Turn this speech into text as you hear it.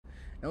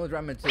one's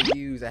remember to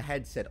use a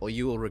headset or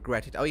you will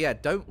regret it. Oh yeah,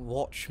 don't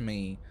watch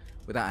me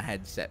without a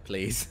headset,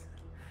 please.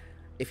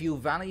 If you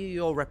value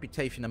your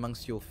reputation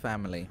amongst your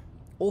family,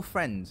 or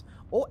friends,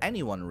 or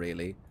anyone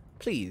really,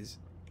 please,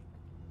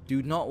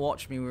 do not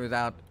watch me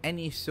without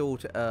any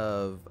sort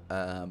of,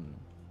 I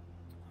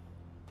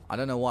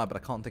don't know why, but I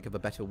can't think of a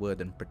better word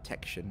than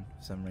protection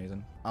for some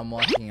reason. I'm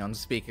working on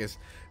speakers.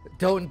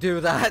 Don't do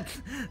that!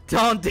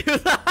 Don't do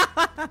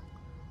that!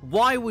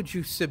 Why would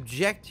you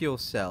subject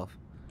yourself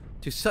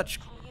to such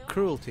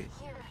cruelty?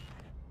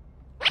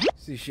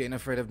 See, she ain't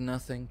afraid of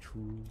nothing.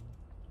 True.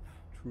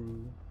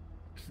 True.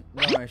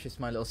 No, it's just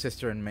my little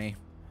sister and me.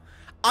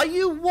 Are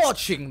you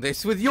watching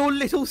this with your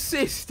little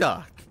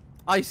sister?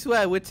 I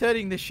swear, we're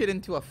turning this shit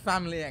into a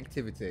family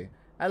activity.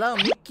 Hello,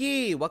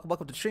 Mickey. Welcome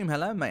to the stream.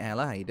 Hello, mate.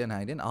 Hello. How you doing? How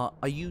you doing?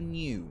 Are you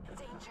new?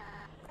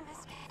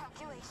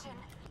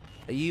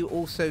 Are you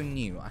also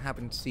new? I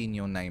haven't seen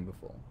your name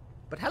before.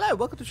 But hello,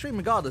 welcome to the stream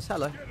regardless.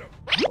 Hello.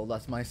 Oh,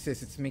 that's my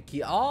sis. It's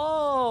Mickey.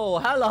 Oh,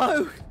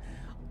 hello.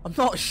 I'm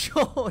not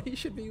sure you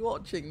should be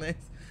watching this.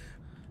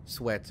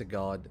 Swear to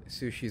God,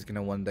 Sushi's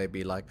gonna one day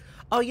be like,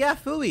 oh yeah,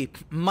 Fui,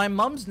 my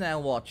mum's now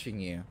watching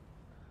you.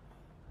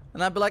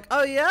 And I'd be like,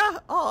 oh yeah?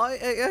 Oh,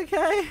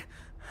 okay.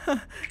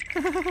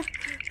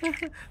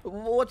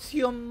 What's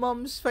your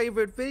mum's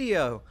favorite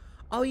video?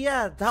 Oh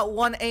yeah, that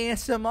one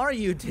ASMR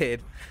you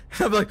did.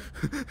 I'm like,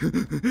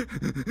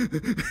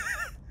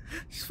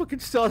 just fucking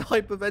start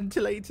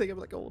hyperventilating. I'm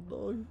like, oh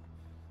no.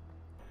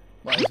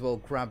 Might as well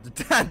grab the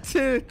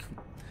tattoo.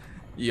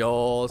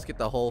 Yo, let's get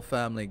the whole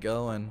family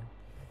going.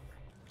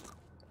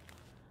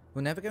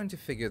 We're never going to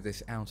figure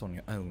this out on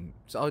your own,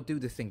 so I'll do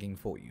the thinking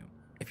for you.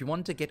 If you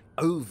want to get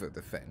over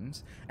the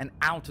fence and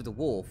out of the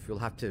wharf, you'll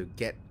have to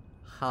get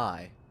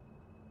high.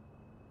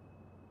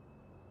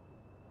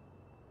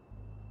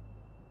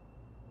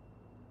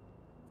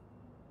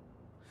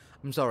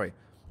 I'm sorry.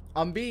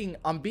 I'm being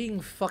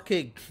fucked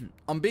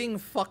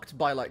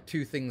by like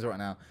two things right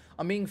now.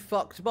 I'm being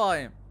fucked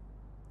by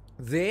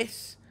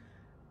this,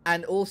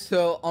 and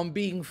also I'm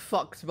being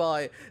fucked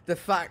by the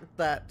fact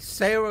that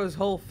Sarah's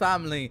whole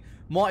family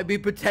might be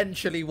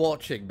potentially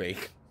watching me.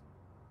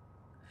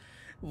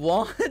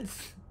 What?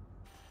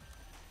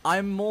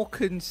 I'm more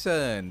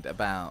concerned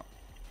about,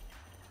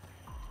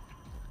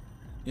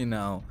 you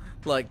know,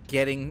 like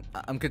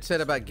I'm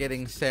concerned about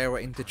getting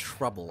Sarah into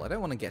trouble. I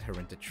don't want to get her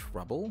into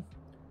trouble.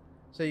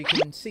 So you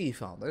can see,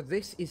 Father,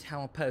 this is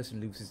how a person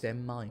loses their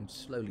mind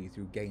slowly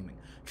through gaming.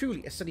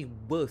 Truly a study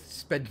worth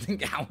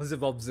spending hours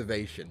of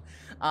observation.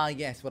 Ah,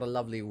 yes, what a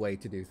lovely way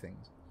to do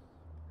things.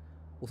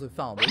 Also,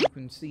 Father, you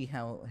can see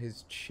how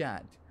his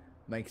chat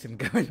makes him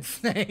go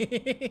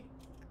insane.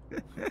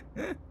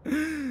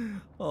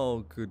 Oh,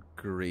 good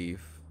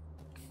grief.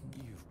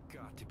 You've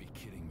got to be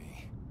kidding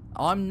me.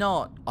 I'm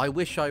not. I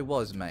wish I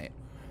was, mate.